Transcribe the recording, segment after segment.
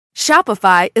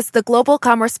Shopify is the global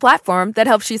commerce platform that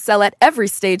helps you sell at every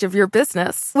stage of your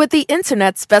business. With the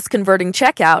internet's best converting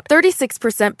checkout,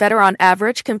 36% better on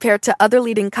average compared to other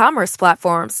leading commerce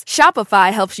platforms,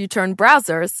 Shopify helps you turn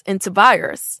browsers into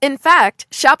buyers. In fact,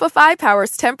 Shopify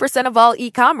powers 10% of all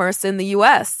e-commerce in the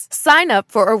U.S. Sign up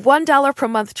for a $1 per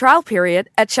month trial period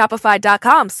at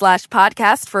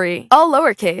shopify.com/podcast free. All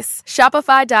lowercase,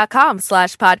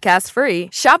 shopify.com/podcast free,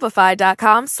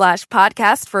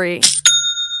 shopify.com/podcast free.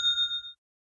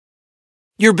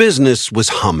 Your business was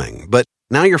humming, but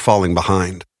now you're falling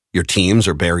behind. Your teams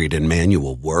are buried in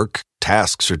manual work,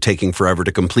 tasks are taking forever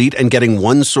to complete, and getting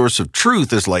one source of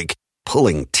truth is like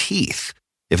pulling teeth.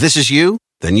 If this is you,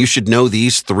 then you should know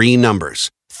these three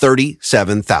numbers: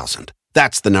 37,000.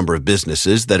 That's the number of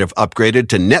businesses that have upgraded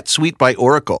to NetSuite by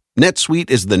Oracle.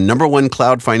 NetSuite is the #1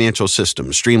 cloud financial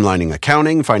system, streamlining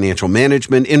accounting, financial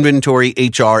management, inventory,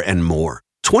 HR, and more.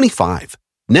 25.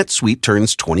 NetSuite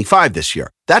turns 25 this year.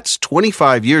 That's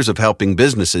 25 years of helping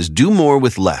businesses do more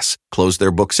with less, close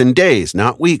their books in days,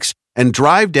 not weeks, and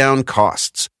drive down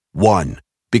costs. One,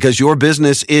 because your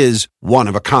business is one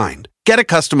of a kind. Get a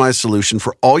customized solution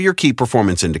for all your key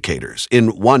performance indicators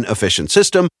in one efficient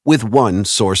system with one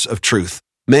source of truth.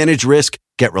 Manage risk,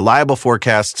 get reliable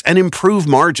forecasts, and improve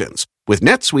margins. With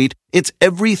NetSuite, it's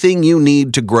everything you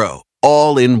need to grow,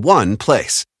 all in one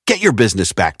place. Get your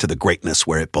business back to the greatness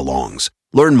where it belongs.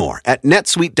 Learn more at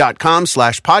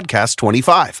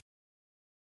netsuite.com/podcast25.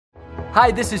 Hi,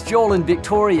 this is Joel and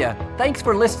Victoria. Thanks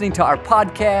for listening to our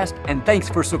podcast, and thanks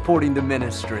for supporting the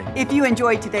ministry. If you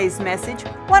enjoyed today's message,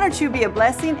 why don't you be a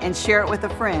blessing and share it with a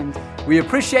friend? We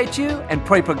appreciate you and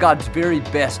pray for God's very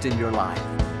best in your life.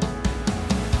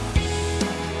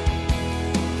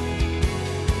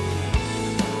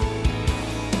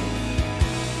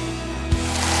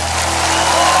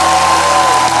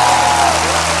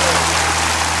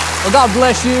 Well, God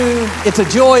bless you. It's a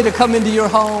joy to come into your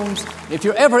homes. If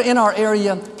you're ever in our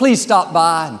area, please stop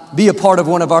by and be a part of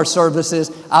one of our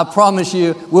services. I promise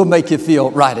you, we'll make you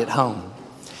feel right at home.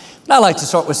 But I like to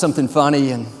start with something funny.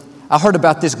 And I heard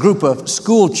about this group of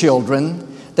school children.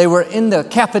 They were in the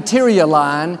cafeteria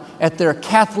line at their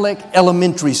Catholic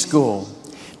elementary school.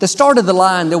 At the start of the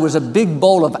line, there was a big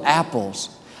bowl of apples.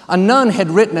 A nun had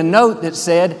written a note that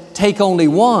said, "Take only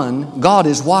one, God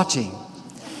is watching."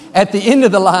 At the end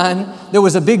of the line, there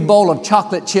was a big bowl of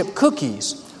chocolate chip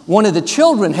cookies. One of the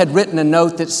children had written a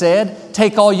note that said,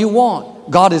 "Take all you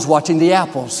want, God is watching the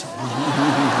apples."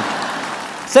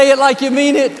 Say it like you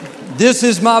mean it. This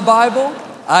is my Bible.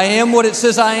 I am what it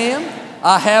says I am.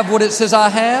 I have what it says I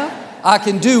have. I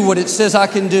can do what it says I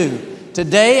can do.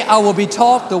 Today I will be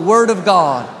taught the Word of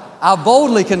God. I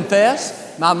boldly confess,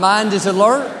 my mind is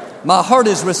alert, my heart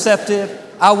is receptive.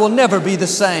 I will never be the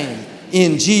same.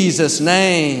 In Jesus'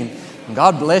 name.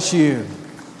 God bless you.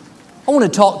 I want to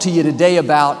talk to you today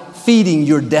about feeding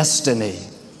your destiny.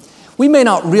 We may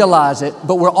not realize it,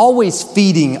 but we're always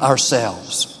feeding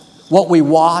ourselves. What we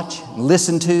watch,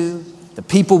 listen to, the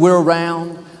people we're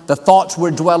around, the thoughts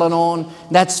we're dwelling on,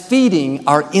 that's feeding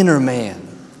our inner man.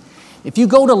 If you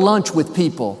go to lunch with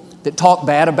people that talk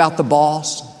bad about the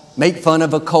boss, make fun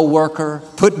of a coworker,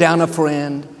 put down a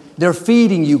friend, they're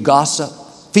feeding you gossip,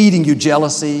 feeding you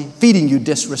jealousy, feeding you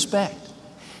disrespect.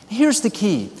 Here's the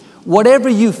key. Whatever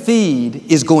you feed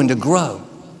is going to grow.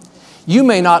 You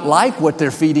may not like what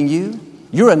they're feeding you.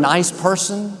 You're a nice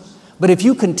person. But if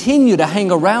you continue to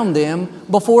hang around them,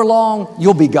 before long,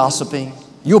 you'll be gossiping.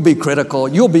 You'll be critical.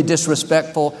 You'll be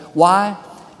disrespectful. Why?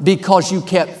 Because you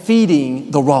kept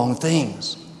feeding the wrong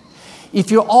things.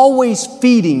 If you're always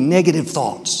feeding negative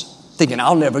thoughts, thinking,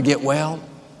 "I'll never get well,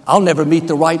 I'll never meet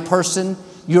the right person,"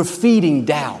 you're feeding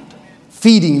doubt,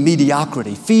 feeding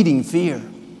mediocrity, feeding fear.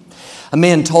 A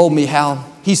man told me how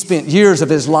he spent years of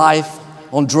his life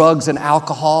on drugs and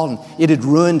alcohol, and it had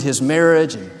ruined his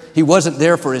marriage, and he wasn't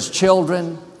there for his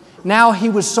children. Now he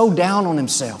was so down on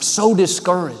himself, so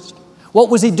discouraged. What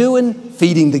was he doing?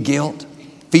 Feeding the guilt,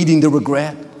 feeding the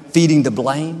regret, feeding the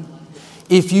blame.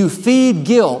 If you feed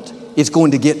guilt, it's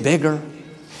going to get bigger.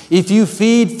 If you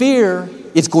feed fear,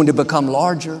 it's going to become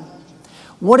larger.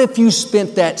 What if you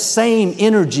spent that same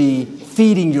energy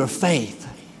feeding your faith,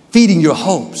 feeding your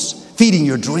hopes, feeding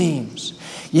your dreams?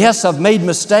 Yes, I've made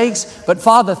mistakes, but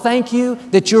Father, thank you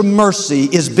that your mercy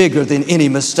is bigger than any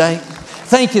mistake.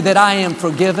 Thank you that I am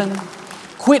forgiven.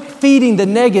 Quit feeding the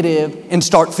negative and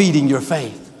start feeding your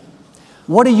faith.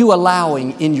 What are you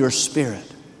allowing in your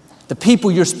spirit? The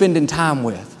people you're spending time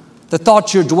with, the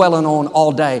thoughts you're dwelling on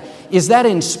all day, is that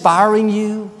inspiring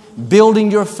you,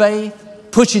 building your faith,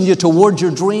 pushing you towards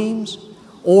your dreams?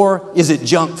 Or is it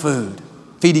junk food,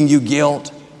 feeding you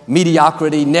guilt,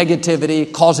 mediocrity,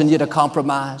 negativity, causing you to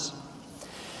compromise.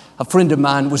 A friend of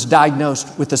mine was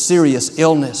diagnosed with a serious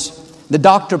illness. The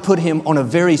doctor put him on a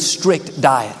very strict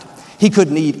diet. He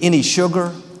couldn't eat any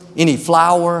sugar, any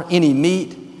flour, any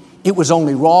meat. It was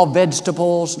only raw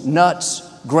vegetables, nuts,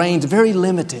 grains, very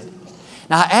limited.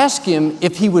 Now, I asked him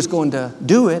if he was going to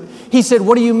do it. He said,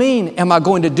 "What do you mean, am I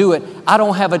going to do it? I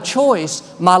don't have a choice.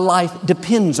 My life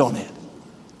depends on it."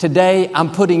 Today,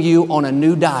 I'm putting you on a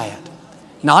new diet.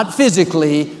 Not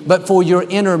physically, but for your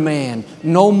inner man.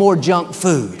 No more junk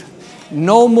food.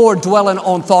 No more dwelling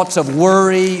on thoughts of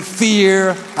worry,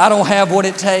 fear. I don't have what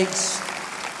it takes.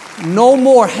 No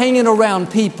more hanging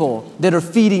around people that are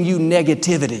feeding you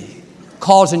negativity,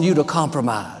 causing you to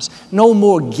compromise. No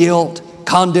more guilt,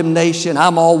 condemnation.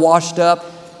 I'm all washed up.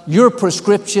 Your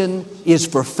prescription is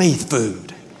for faith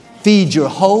food. Feed your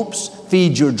hopes,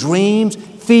 feed your dreams,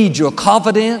 feed your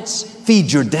confidence,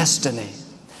 feed your destiny.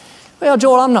 "Well,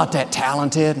 Joel, I'm not that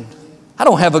talented. I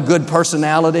don't have a good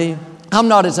personality. I'm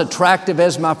not as attractive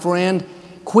as my friend."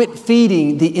 Quit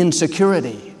feeding the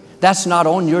insecurity. That's not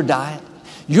on your diet.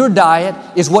 Your diet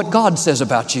is what God says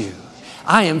about you.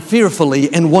 "I am fearfully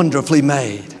and wonderfully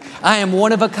made. I am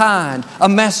one of a kind, a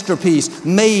masterpiece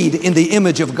made in the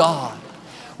image of God."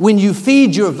 When you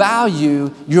feed your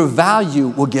value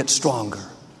will get stronger.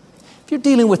 If you're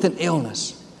dealing with an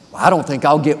illness, "I don't think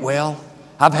I'll get well.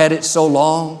 I've had it so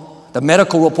long. The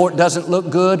medical report doesn't look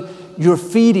good." You're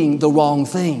feeding the wrong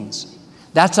things.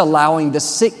 That's allowing the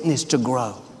sickness to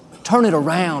grow. Turn it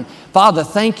around. "Father,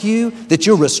 thank you that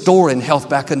you're restoring health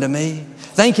back into me.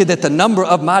 Thank you that the number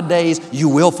of my days you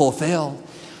will fulfill."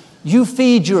 You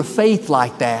feed your faith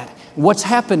like that. What's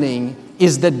happening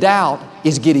is the doubt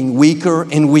is getting weaker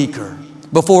and weaker.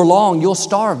 Before long, you'll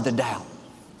starve the doubt.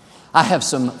 I have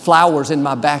some flowers in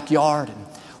my backyard. And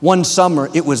one summer,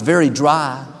 it was very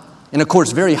dry. And of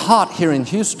course, very hot here in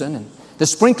Houston. And the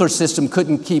sprinkler system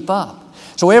couldn't keep up.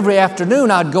 So every afternoon,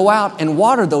 I'd go out and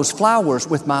water those flowers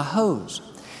with my hose.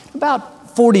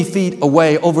 About 40 feet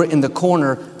away, over in the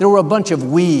corner, there were a bunch of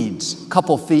weeds, a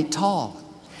couple feet tall.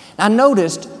 I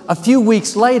noticed a few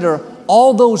weeks later,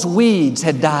 all those weeds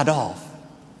had died off.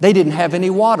 They didn't have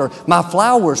any water. My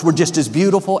flowers were just as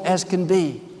beautiful as can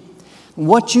be.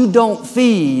 What you don't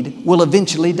feed will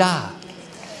eventually die.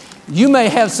 You may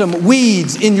have some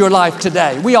weeds in your life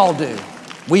today. We all do.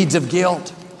 Weeds of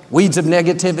guilt, weeds of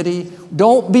negativity.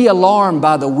 Don't be alarmed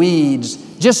by the weeds.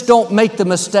 Just don't make the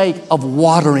mistake of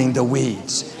watering the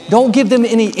weeds. Don't give them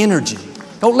any energy.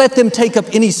 Don't let them take up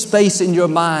any space in your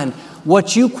mind.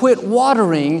 What you quit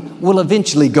watering will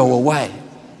eventually go away.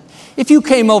 If you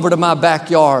came over to my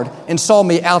backyard and saw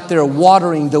me out there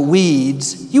watering the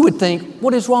weeds, you would think,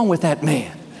 "What is wrong with that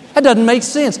man? That doesn't make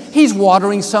sense. He's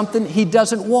watering something he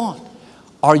doesn't want."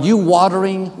 Are you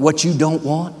watering what you don't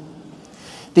want?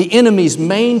 The enemy's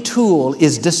main tool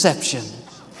is deception.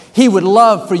 He would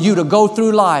love for you to go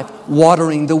through life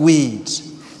watering the weeds,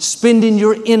 spending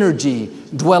your energy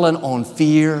dwelling on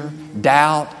fear,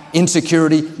 doubt,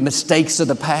 insecurity, mistakes of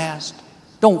the past.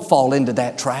 Don't fall into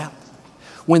that trap.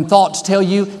 When thoughts tell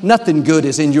you nothing good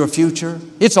is in your future,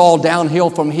 it's all downhill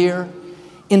from here,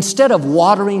 instead of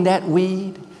watering that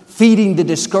weed, feeding the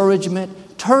discouragement,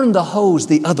 turn the hose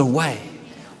the other way.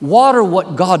 Water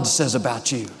what God says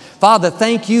about you. "Father,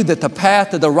 thank you that the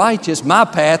path of the righteous, my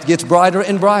path, gets brighter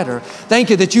and brighter. Thank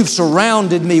you that you've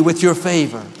surrounded me with your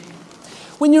favor."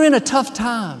 When you're in a tough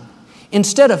time,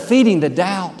 instead of feeding the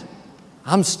doubt,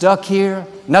 "I'm stuck here,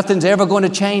 nothing's ever going to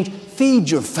change," feed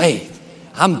your faith.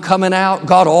 "I'm coming out.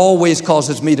 God always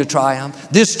causes me to triumph.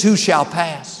 This too shall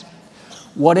pass."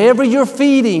 Whatever you're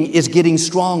feeding is getting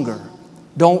stronger.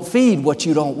 Don't feed what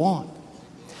you don't want.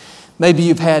 Maybe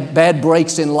you've had bad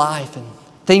breaks in life and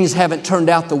things haven't turned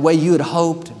out the way you had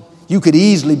hoped. And you could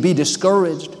easily be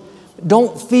discouraged.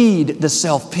 Don't feed the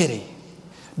self-pity.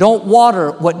 Don't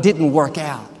water what didn't work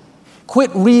out.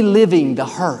 Quit reliving the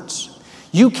hurts.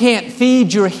 You can't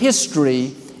feed your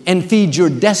history and feed your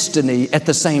destiny at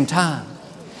the same time.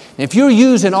 If you're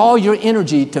using all your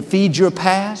energy to feed your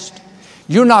past,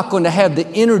 you're not going to have the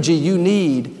energy you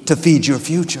need to feed your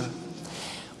future.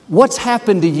 What's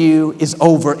happened to you is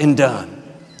over and done.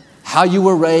 How you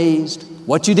were raised,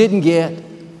 what you didn't get,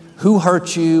 who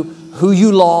hurt you, who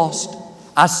you lost.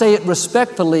 I say it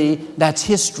respectfully, that's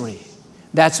history.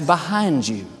 That's behind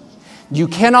you. You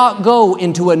cannot go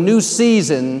into a new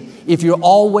season if you're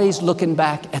always looking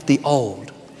back at the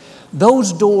old.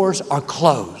 Those doors are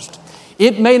closed.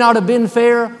 It may not have been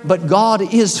fair, but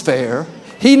God is fair.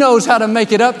 He knows how to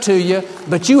make it up to you,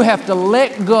 but you have to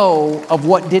let go of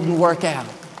what didn't work out.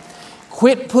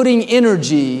 Quit putting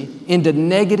energy into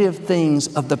negative things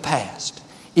of the past.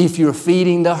 If you're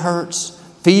feeding the hurts,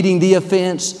 feeding the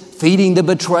offense, feeding the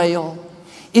betrayal.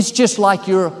 It's just like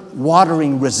you're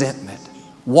watering resentment,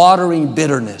 watering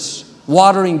bitterness,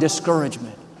 watering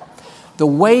discouragement. The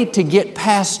way to get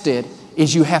past it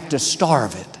is you have to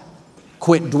starve it.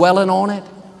 Quit dwelling on it.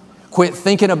 Quit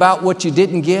thinking about what you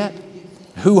didn't get,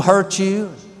 who hurt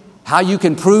you, how you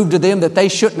can prove to them that they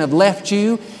shouldn't have left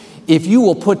you. If you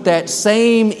will put that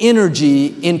same energy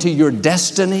into your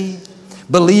destiny,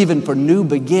 believing for new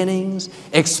beginnings,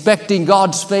 expecting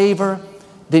God's favor,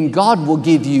 then God will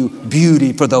give you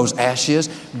beauty for those ashes.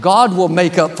 God will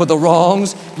make up for the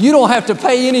wrongs. You don't have to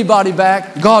pay anybody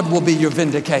back. God will be your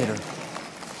vindicator.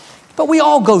 But we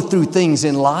all go through things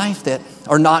in life that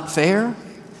are not fair.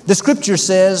 The Scripture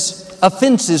says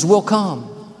offenses will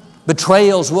come,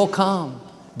 betrayals will come,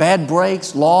 bad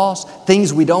breaks, loss,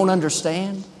 things we don't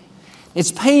understand.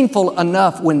 It's painful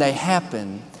enough when they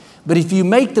happen, but if you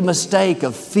make the mistake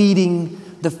of feeding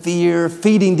the fear,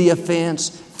 feeding the offense,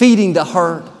 feeding the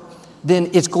hurt, then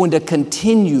it's going to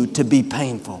continue to be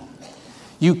painful.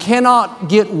 You cannot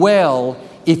get well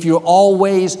if you're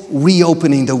always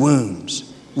reopening the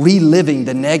wounds, reliving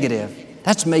the negative.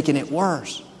 That's making it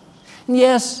worse. And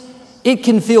yes, it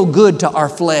can feel good to our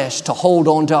flesh to hold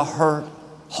on to hurt,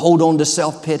 hold on to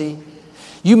self-pity.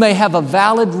 You may have a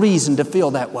valid reason to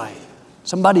feel that way.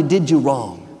 Somebody did you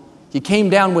wrong. You came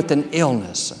down with an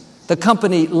illness. The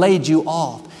company laid you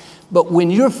off. But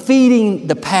when you're feeding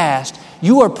the past,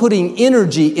 you are putting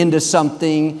energy into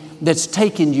something that's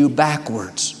taking you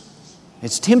backwards.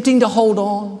 It's tempting to hold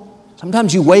on.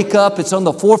 Sometimes you wake up, it's on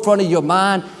the forefront of your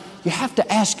mind. You have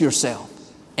to ask yourself,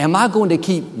 am I going to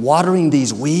keep watering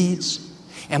these weeds?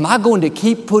 Am I going to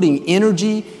keep putting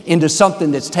energy into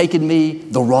something that's taken me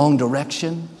the wrong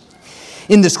direction?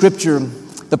 In the Scripture,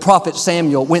 the prophet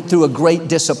Samuel went through a great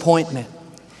disappointment.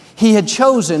 He had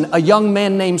chosen a young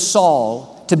man named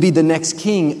Saul to be the next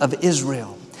king of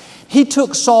Israel. He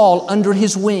took Saul under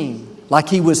his wing like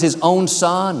he was his own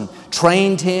son,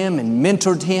 trained him and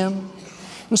mentored him.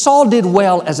 And Saul did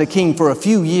well as a king for a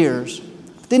few years.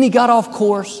 Then he got off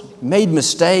course, made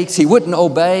mistakes, he wouldn't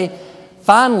obey.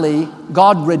 Finally,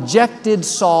 God rejected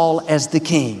Saul as the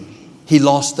king. He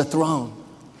lost the throne.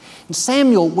 And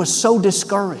Samuel was so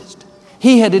discouraged.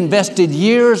 He had invested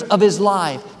years of his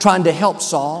life trying to help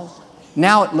Saul.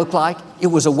 Now it looked like it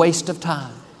was a waste of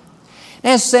time.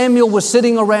 As Samuel was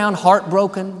sitting around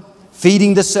heartbroken,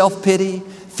 feeding the self-pity,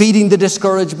 feeding the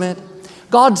discouragement,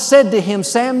 God said to him,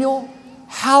 Samuel,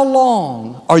 how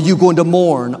long are you going to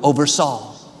mourn over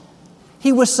Saul?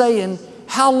 He was saying,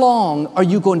 how long are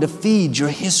you going to feed your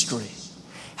history?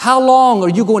 How long are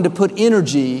you going to put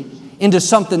energy into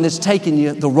something that's taking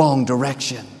you the wrong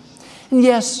direction? And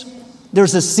yes,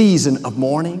 there's a season of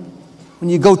mourning. When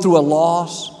you go through a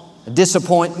loss, a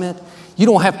disappointment, you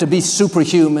don't have to be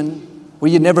superhuman where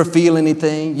you never feel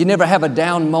anything, you never have a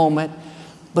down moment,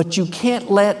 but you can't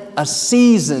let a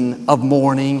season of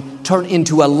mourning turn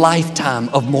into a lifetime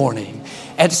of mourning.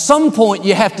 At some point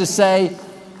you have to say,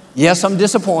 yes, I'm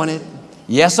disappointed.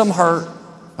 Yes, I'm hurt.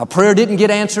 My prayer didn't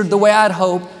get answered the way I'd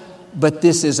hoped, but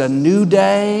this is a new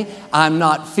day. I'm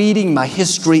not feeding my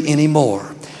history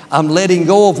anymore. I'm letting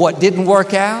go of what didn't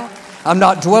work out. I'm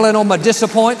not dwelling on my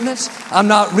disappointments. I'm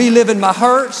not reliving my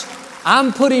hurts.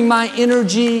 I'm putting my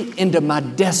energy into my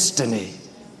destiny.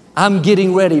 I'm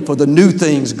getting ready for the new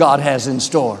things God has in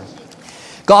store.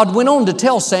 God went on to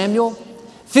tell Samuel,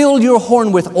 fill your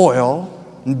horn with oil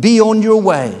and be on your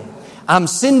way. I'm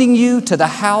sending you to the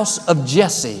house of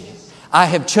Jesse. I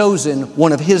have chosen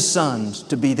one of his sons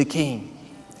to be the king.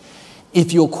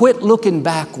 If you'll quit looking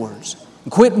backwards,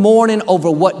 quit mourning over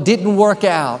what didn't work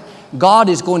out, God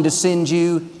is going to send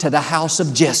you to the house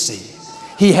of Jesse.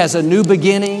 He has a new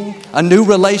beginning, a new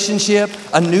relationship,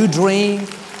 a new dream.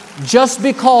 Just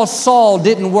because Saul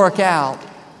didn't work out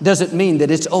doesn't mean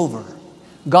that it's over.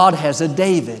 God has a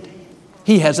David.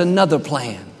 He has another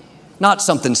plan, not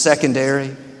something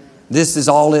secondary. This is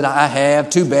all that I have.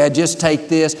 Too bad, just take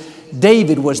this.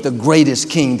 David was the greatest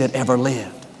king that ever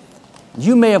lived.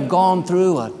 You may have gone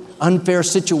through an unfair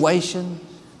situation,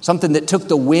 something that took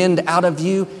the wind out of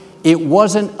you. It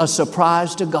wasn't a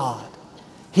surprise to God.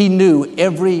 He knew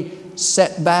every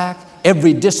setback,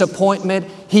 every disappointment.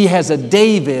 He has a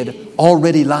David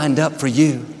already lined up for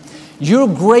you. Your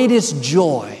greatest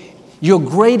joy, your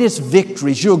greatest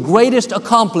victories, your greatest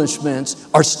accomplishments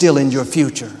are still in your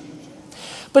future.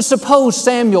 But suppose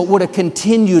Samuel would have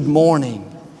continued mourning,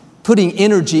 putting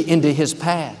energy into his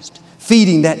past,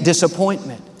 feeding that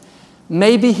disappointment.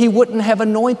 Maybe he wouldn't have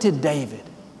anointed David.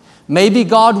 Maybe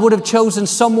God would have chosen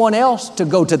someone else to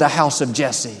go to the house of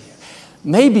Jesse.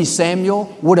 Maybe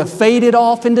Samuel would have faded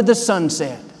off into the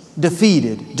sunset,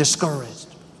 defeated, discouraged.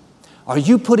 Are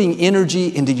you putting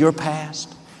energy into your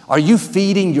past? Are you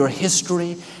feeding your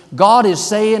history? God is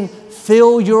saying,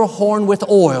 fill your horn with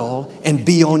oil and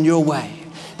be on your way.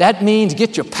 That means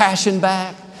get your passion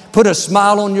back, put a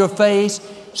smile on your face,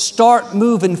 start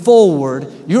moving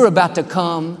forward. You're about to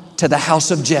come to the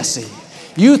house of Jesse.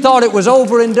 You thought it was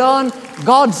over and done.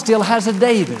 God still has a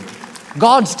David.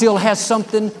 God still has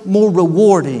something more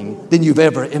rewarding than you've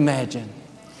ever imagined.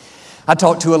 I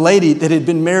talked to a lady that had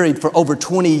been married for over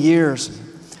 20 years.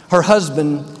 Her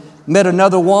husband met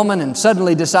another woman and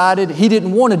suddenly decided he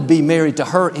didn't want to be married to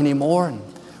her anymore. And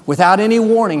without any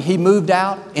warning, he moved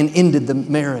out and ended the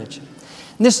marriage.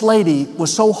 And this lady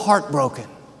was so heartbroken.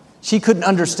 She couldn't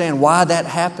understand why that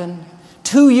happened.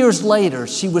 2 years later,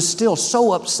 she was still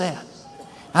so upset.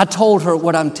 I told her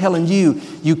what I'm telling you.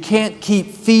 You can't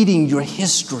keep feeding your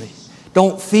history.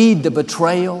 Don't feed the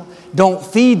betrayal. Don't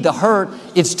feed the hurt.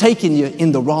 It's taking you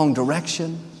in the wrong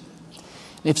direction.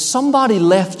 If somebody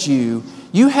left you,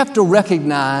 you have to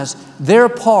recognize their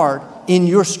part in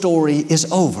your story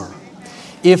is over.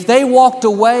 If they walked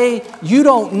away, you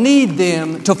don't need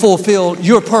them to fulfill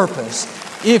your purpose.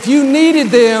 If you needed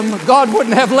them, God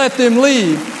wouldn't have let them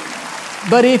leave.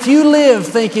 But if you live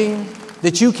thinking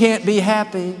that you can't be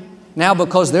happy, now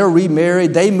because they're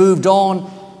remarried, they moved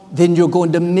on, then you're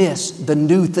going to miss the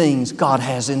new things God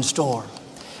has in store.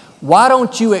 Why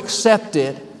don't you accept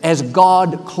it as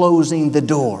God closing the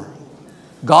door?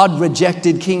 God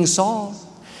rejected King Saul.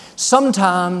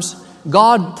 Sometimes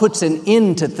God puts an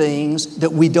end to things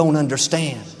that we don't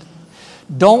understand.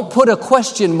 Don't put a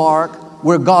question mark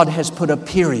where God has put a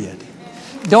period.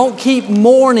 Don't keep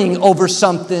mourning over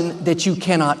something that you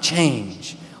cannot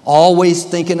change. Always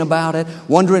thinking about it,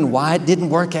 wondering why it didn't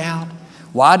work out.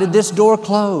 Why did this door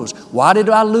close? Why did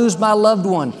I lose my loved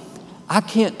one? I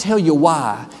can't tell you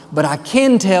why, but I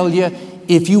can tell you,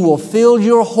 if you will fill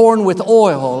your horn with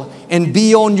oil and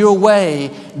be on your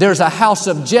way, there's a house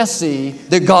of Jesse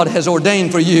that God has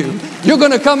ordained for you. You're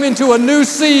going to come into a new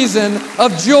season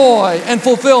of joy and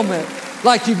fulfillment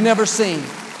like you've never seen.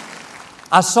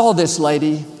 I saw this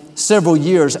lady several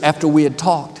years after we had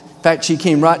talked. In fact, she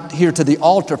came right here to the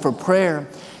altar for prayer.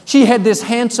 She had this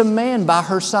handsome man by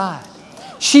her side.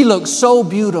 She looked so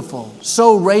beautiful,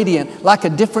 so radiant, like a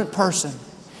different person.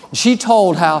 She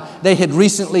told how they had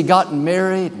recently gotten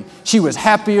married. And she was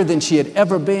happier than she had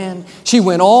ever been. She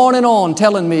went on and on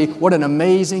telling me what an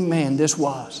amazing man this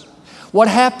was. What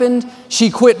happened? She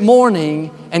quit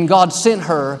mourning and God sent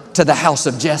her to the house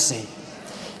of Jesse.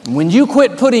 When you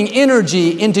quit putting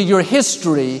energy into your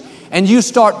history and you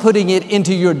start putting it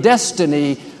into your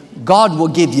destiny, God will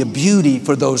give you beauty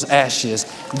for those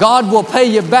ashes. God will pay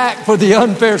you back for the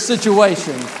unfair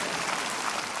situation.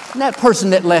 And that person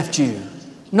that left you,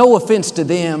 no offense to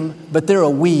them, but they're a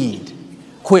weed.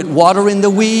 Quit watering the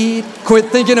weed. Quit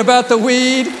thinking about the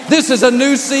weed. This is a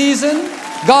new season.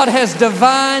 God has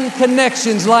divine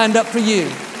connections lined up for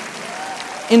you.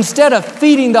 Instead of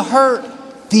feeding the hurt,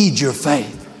 feed your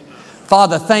faith.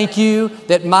 Father, thank you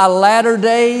that my latter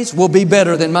days will be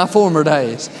better than my former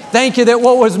days. Thank you that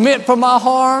what was meant for my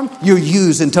harm, you're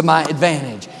using to my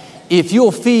advantage. If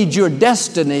you'll feed your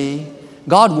destiny,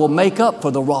 God will make up for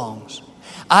the wrongs.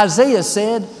 Isaiah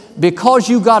said, because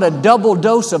you got a double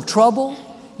dose of trouble,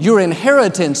 your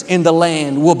inheritance in the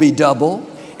land will be double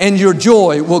and your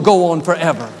joy will go on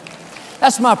forever.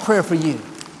 That's my prayer for you,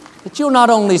 that you'll not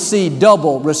only see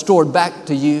double restored back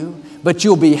to you, but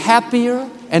you'll be happier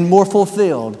and more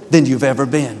fulfilled than you've ever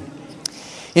been.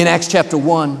 In Acts chapter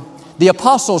 1, the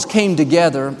apostles came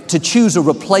together to choose a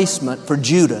replacement for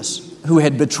Judas, who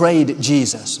had betrayed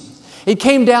Jesus. It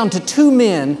came down to two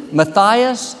men,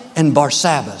 Matthias and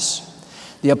Barsabbas.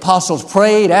 The apostles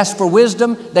prayed, asked for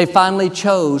wisdom. They finally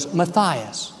chose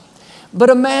Matthias. But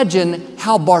imagine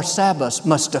how Barsabbas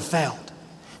must have felt.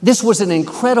 This was an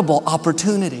incredible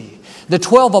opportunity. The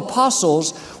 12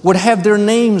 apostles would have their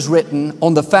names written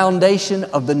on the foundation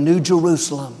of the New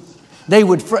Jerusalem. They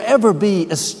would forever be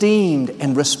esteemed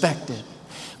and respected.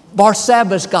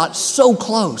 Barsabbas got so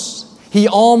close, he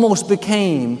almost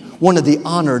became one of the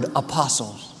honored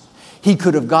apostles. He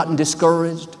could have gotten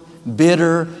discouraged,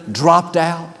 bitter, dropped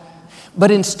out. But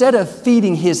instead of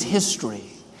feeding his history,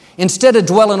 instead of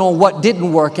dwelling on what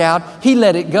didn't work out, he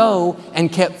let it go and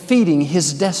kept feeding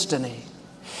his destiny.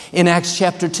 In Acts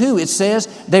chapter 2, it says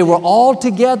they were all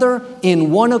together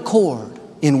in one accord,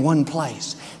 in one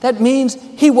place. That means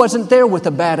he wasn't there with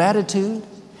a bad attitude.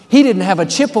 He didn't have a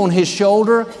chip on his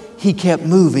shoulder. He kept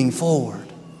moving forward.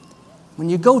 When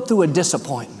you go through a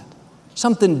disappointment,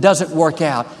 something doesn't work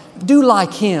out, do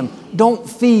like him. Don't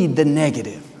feed the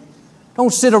negative.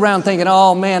 Don't sit around thinking,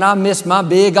 oh man, I missed my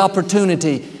big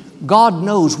opportunity. God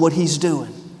knows what He's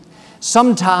doing.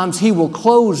 Sometimes He will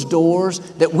close doors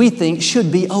that we think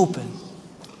should be open.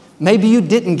 Maybe you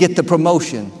didn't get the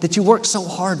promotion that you worked so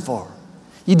hard for.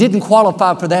 You didn't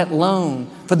qualify for that loan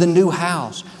for the new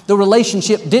house. The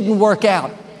relationship didn't work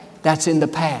out. That's in the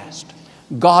past.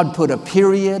 God put a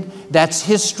period. That's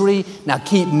history. Now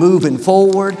keep moving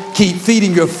forward. Keep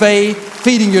feeding your faith,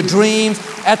 feeding your dreams.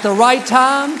 At the right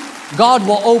time, God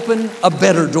will open a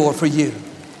better door for you.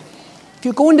 If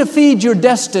you're going to feed your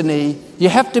destiny, you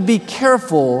have to be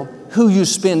careful who you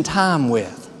spend time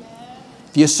with.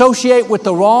 If you associate with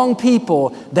the wrong people,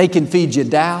 they can feed you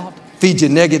doubt, feed you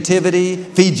negativity,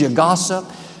 feed you gossip.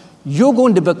 You're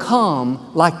going to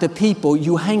become like the people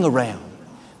you hang around.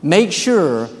 Make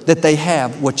sure that they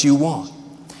have what you want.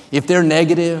 If they're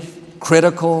negative,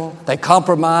 critical, they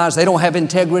compromise, they don't have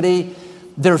integrity,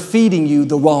 they're feeding you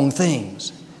the wrong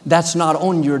things. That's not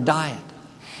on your diet.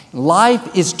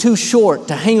 Life is too short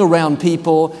to hang around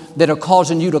people that are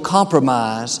causing you to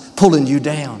compromise, pulling you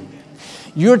down.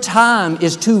 Your time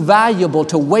is too valuable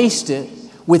to waste it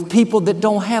with people that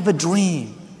don't have a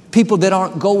dream, people that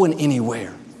aren't going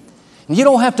anywhere. And you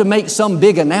don't have to make some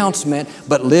big announcement,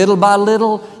 but little by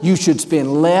little, you should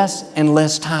spend less and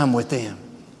less time with them.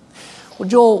 Well,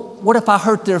 Joel, what if I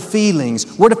hurt their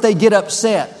feelings? What if they get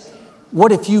upset?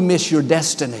 What if you miss your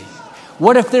destiny?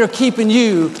 What if they're keeping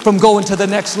you from going to the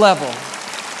next level?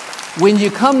 When you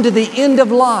come to the end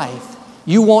of life,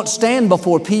 you won't stand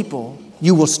before people.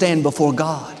 You will stand before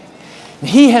God.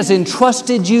 He has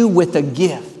entrusted you with a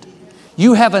gift.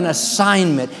 You have an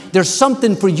assignment. There's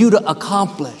something for you to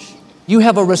accomplish. You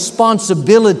have a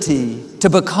responsibility to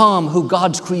become who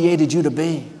God's created you to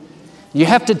be. You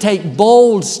have to take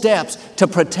bold steps to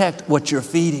protect what you're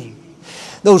feeding.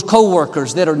 Those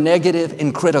coworkers that are negative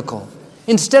and critical,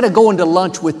 instead of going to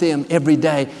lunch with them every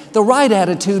day, the right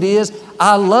attitude is,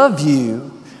 I love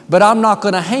you, but I'm not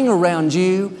going to hang around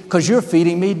you because you're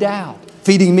feeding me doubt,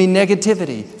 feeding me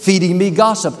negativity, feeding me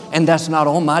gossip, and that's not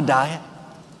on my diet.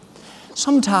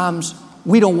 Sometimes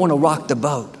we don't want to rock the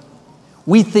boat.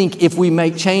 We think if we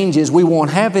make changes, we won't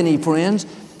have any friends.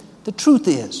 The truth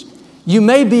is, you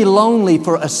may be lonely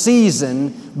for a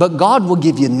season, but God will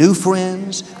give you new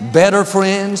friends, better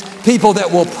friends, people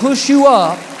that will push you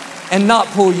up and not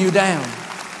pull you down.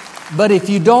 But if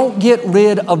you don't get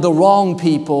rid of the wrong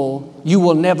people, you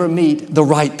will never meet the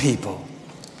right people.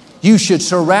 You should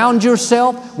surround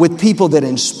yourself with people that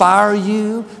inspire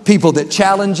you, people that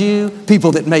challenge you,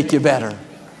 people that make you better.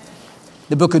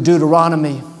 The book of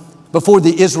Deuteronomy, before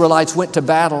the Israelites went to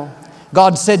battle,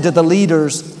 God said to the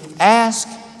leaders, ask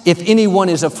if anyone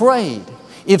is afraid.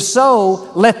 If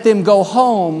so, let them go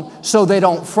home so they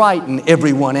don't frighten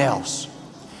everyone else.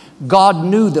 God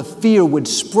knew the fear would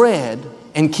spread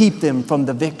and keep them from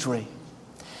the victory.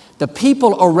 The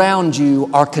people around you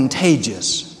are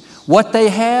contagious. What they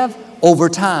have, over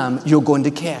time, you're going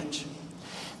to catch.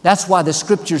 That's why the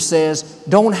scripture says,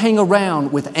 don't hang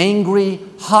around with angry,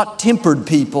 hot-tempered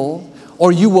people,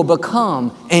 or you will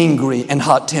become angry and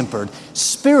hot-tempered.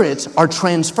 Spirits are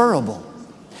transferable.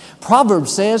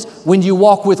 Proverbs says, when you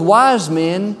walk with wise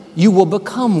men, you will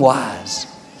become wise.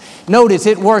 Notice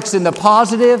it works in the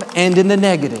positive and in the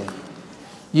negative.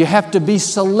 You have to be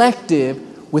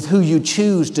selective with who you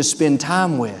choose to spend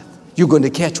time with. You're going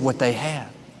to catch what they have.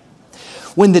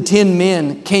 When the 10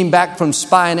 men came back from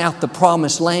spying out the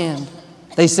promised land,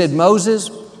 they said, Moses,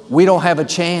 we don't have a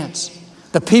chance.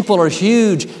 The people are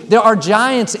huge. There are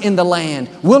giants in the land.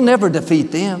 We'll never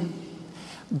defeat them.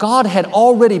 God had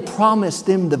already promised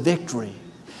them the victory.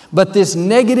 But this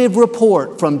negative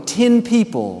report from 10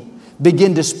 people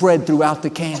began to spread throughout the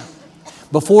camp.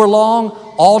 Before long,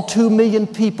 all 2 million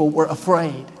people were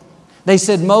afraid. They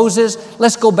said, Moses,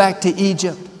 let's go back to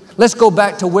Egypt. Let's go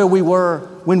back to where we were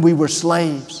when we were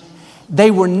slaves.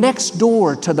 They were next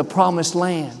door to the promised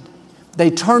land. They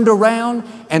turned around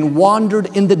and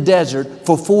wandered in the desert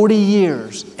for 40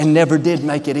 years and never did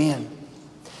make it in.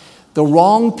 The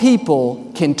wrong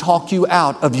people can talk you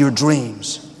out of your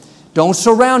dreams. Don't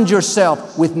surround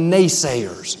yourself with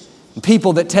naysayers,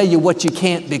 people that tell you what you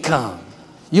can't become.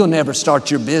 You'll never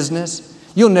start your business.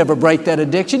 You'll never break that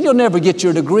addiction. You'll never get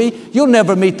your degree. You'll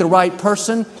never meet the right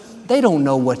person. They don't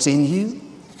know what's in you.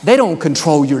 They don't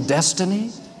control your destiny.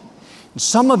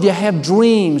 Some of you have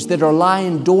dreams that are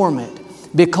lying dormant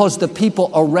because the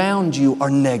people around you are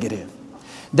negative.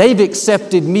 They've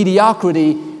accepted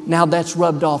mediocrity. Now that's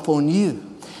rubbed off on you.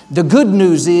 The good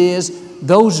news is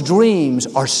those dreams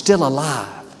are still alive.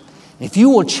 If you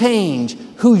will change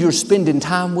who you're spending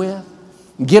time with,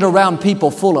 get around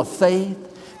people full of faith,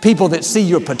 people that see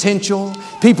your potential,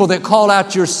 people that call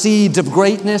out your seeds of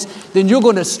greatness, then you're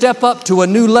going to step up to a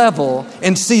new level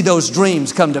and see those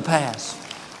dreams come to pass.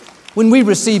 When we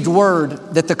received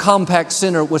word that the Compact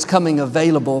Center was coming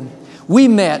available, we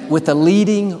met with a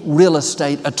leading real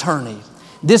estate attorney.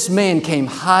 This man came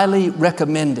highly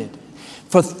recommended.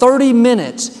 For 30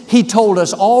 minutes, he told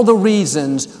us all the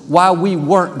reasons why we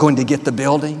weren't going to get the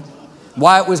building,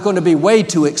 why it was going to be way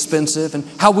too expensive, and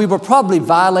how we were probably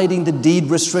violating the deed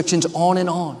restrictions, on and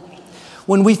on.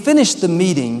 When we finished the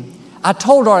meeting, I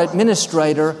told our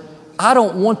administrator, I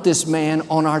don't want this man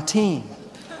on our team.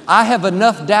 I have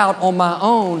enough doubt on my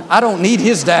own. I don't need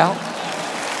his doubt.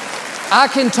 I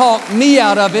can talk me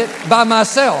out of it by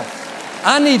myself.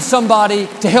 I need somebody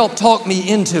to help talk me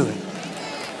into it.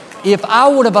 If I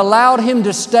would have allowed him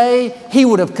to stay, he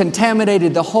would have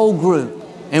contaminated the whole group,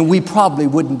 and we probably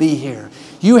wouldn't be here.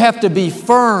 You have to be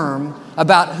firm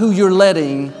about who you're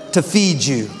letting to feed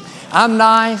you. I'm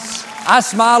nice. I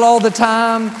smile all the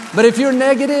time, but if you're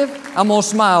negative, I'm going to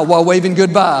smile while waving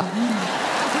goodbye.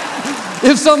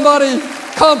 If somebody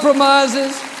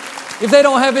compromises, if they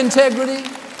don't have integrity,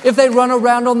 if they run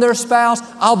around on their spouse,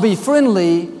 I'll be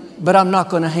friendly, but I'm not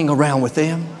going to hang around with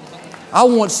them. I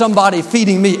want somebody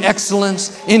feeding me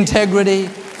excellence, integrity,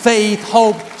 faith,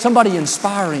 hope, somebody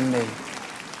inspiring me.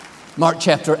 Mark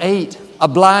chapter 8, a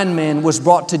blind man was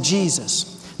brought to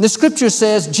Jesus. The scripture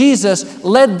says Jesus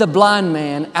led the blind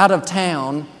man out of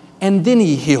town and then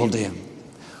he healed him.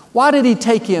 Why did he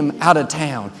take him out of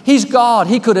town? He's God.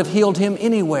 He could have healed him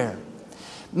anywhere.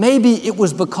 Maybe it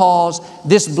was because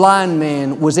this blind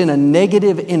man was in a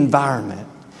negative environment,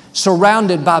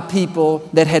 surrounded by people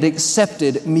that had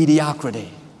accepted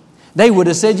mediocrity. They would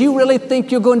have said, you really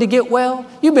think you're going to get well?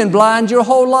 You've been blind your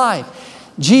whole life.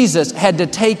 Jesus had to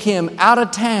take him out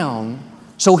of town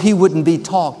so he wouldn't be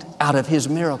talked out of his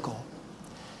miracle.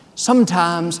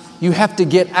 Sometimes you have to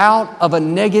get out of a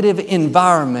negative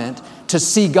environment to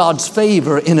see God's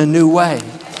favor in a new way.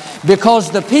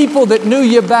 Because the people that knew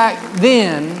you back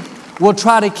then will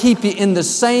try to keep you in the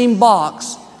same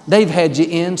box they've had you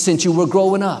in since you were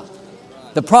growing up.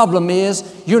 The problem is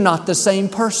you're not the same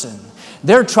person.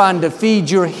 They're trying to feed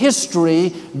your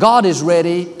history. God is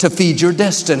ready to feed your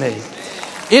destiny.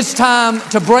 It's time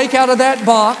to break out of that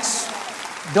box.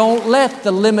 Don't let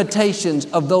the limitations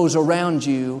of those around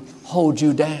you hold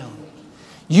you down.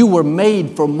 You were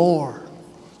made for more.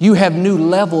 You have new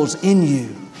levels in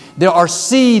you. There are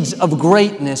seeds of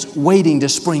greatness waiting to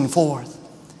spring forth.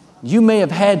 You may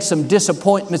have had some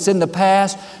disappointments in the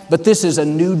past, but this is a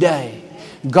new day.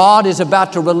 God is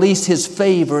about to release His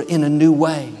favor in a new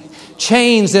way.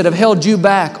 Chains that have held you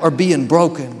back are being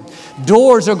broken.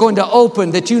 Doors are going to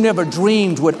open that you never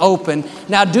dreamed would open.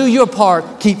 Now do your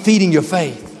part. Keep feeding your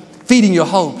faith, feeding your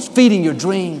hopes, feeding your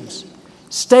dreams.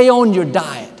 Stay on your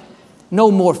diet. No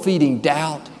more feeding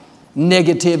doubt,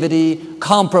 negativity,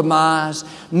 compromise.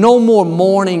 No more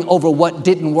mourning over what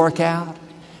didn't work out.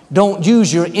 Don't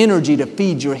use your energy to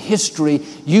feed your history.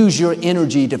 Use your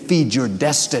energy to feed your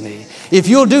destiny. If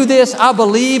you'll do this, I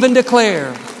believe and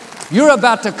declare you're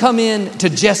about to come in to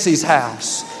Jesse's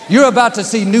house. You're about to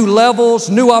see new levels,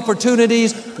 new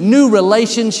opportunities, new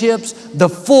relationships, the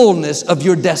fullness of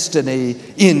your destiny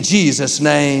in Jesus'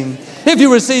 name. If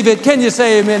you receive it, can you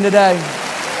say amen today?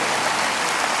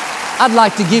 I'd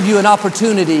like to give you an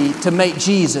opportunity to make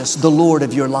Jesus the Lord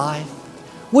of your life.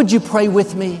 Would you pray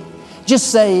with me?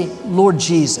 Just say, Lord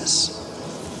Jesus,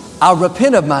 I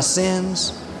repent of my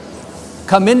sins.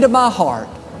 Come into my heart.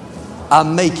 I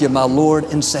make you my Lord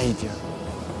and Savior.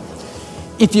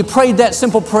 If you prayed that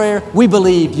simple prayer, we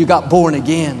believe you got born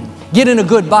again. Get in a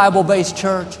good Bible-based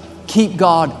church. Keep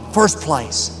God first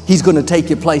place. He's going to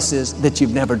take you places that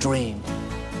you've never dreamed.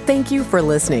 Thank you for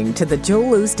listening to the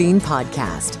Joel Osteen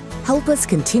Podcast. Help us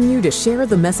continue to share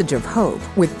the message of hope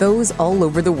with those all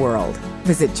over the world.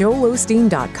 Visit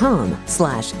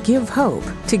joelosteen.com/give hope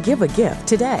to give a gift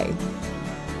today.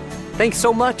 Thanks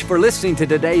so much for listening to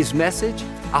today's message.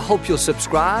 I hope you'll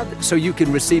subscribe so you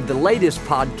can receive the latest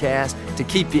podcast to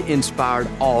keep you inspired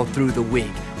all through the week.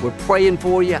 We're praying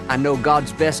for you. I know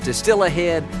God's best is still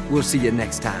ahead. We'll see you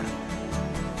next time.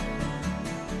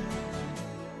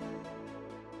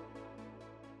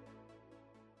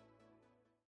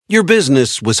 Your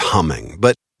business was humming,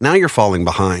 but now you're falling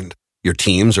behind. Your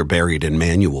teams are buried in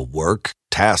manual work,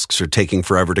 tasks are taking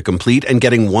forever to complete, and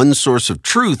getting one source of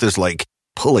truth is like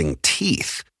pulling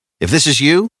teeth. If this is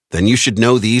you, then you should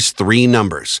know these three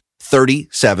numbers: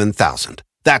 37,000.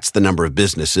 That's the number of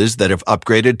businesses that have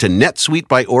upgraded to NetSuite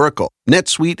by Oracle.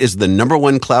 NetSuite is the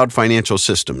 #1 cloud financial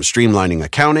system, streamlining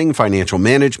accounting, financial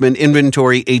management,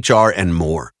 inventory, HR, and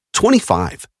more.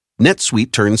 25.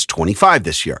 NetSuite turns 25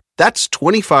 this year. That's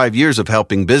 25 years of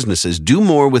helping businesses do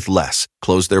more with less,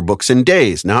 close their books in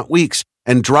days, not weeks,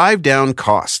 and drive down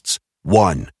costs.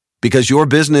 1. Because your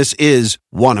business is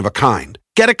one of a kind.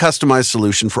 Get a customized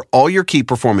solution for all your key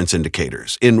performance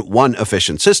indicators in one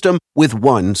efficient system with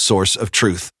one source of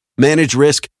truth. Manage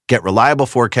risk, get reliable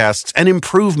forecasts, and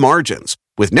improve margins.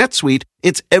 With NetSuite,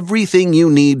 it's everything you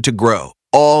need to grow,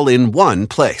 all in one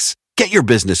place. Get your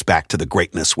business back to the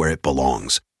greatness where it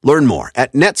belongs. Learn more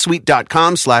at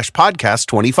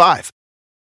netsuite.com/podcast25.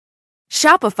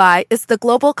 Shopify is the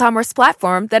global commerce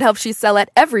platform that helps you sell at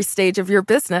every stage of your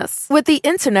business. With the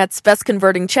internet's best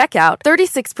converting checkout,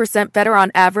 36% better on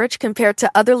average compared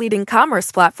to other leading commerce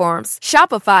platforms,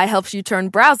 Shopify helps you turn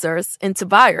browsers into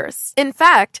buyers. In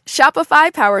fact,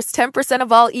 Shopify powers 10%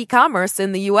 of all e-commerce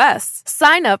in the U.S.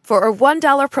 Sign up for a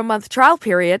 $1 per month trial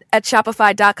period at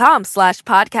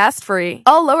shopify.com/podcastfree.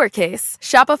 All lowercase,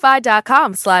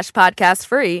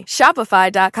 shopify.com/podcastfree,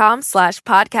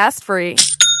 shopify.com/podcastfree.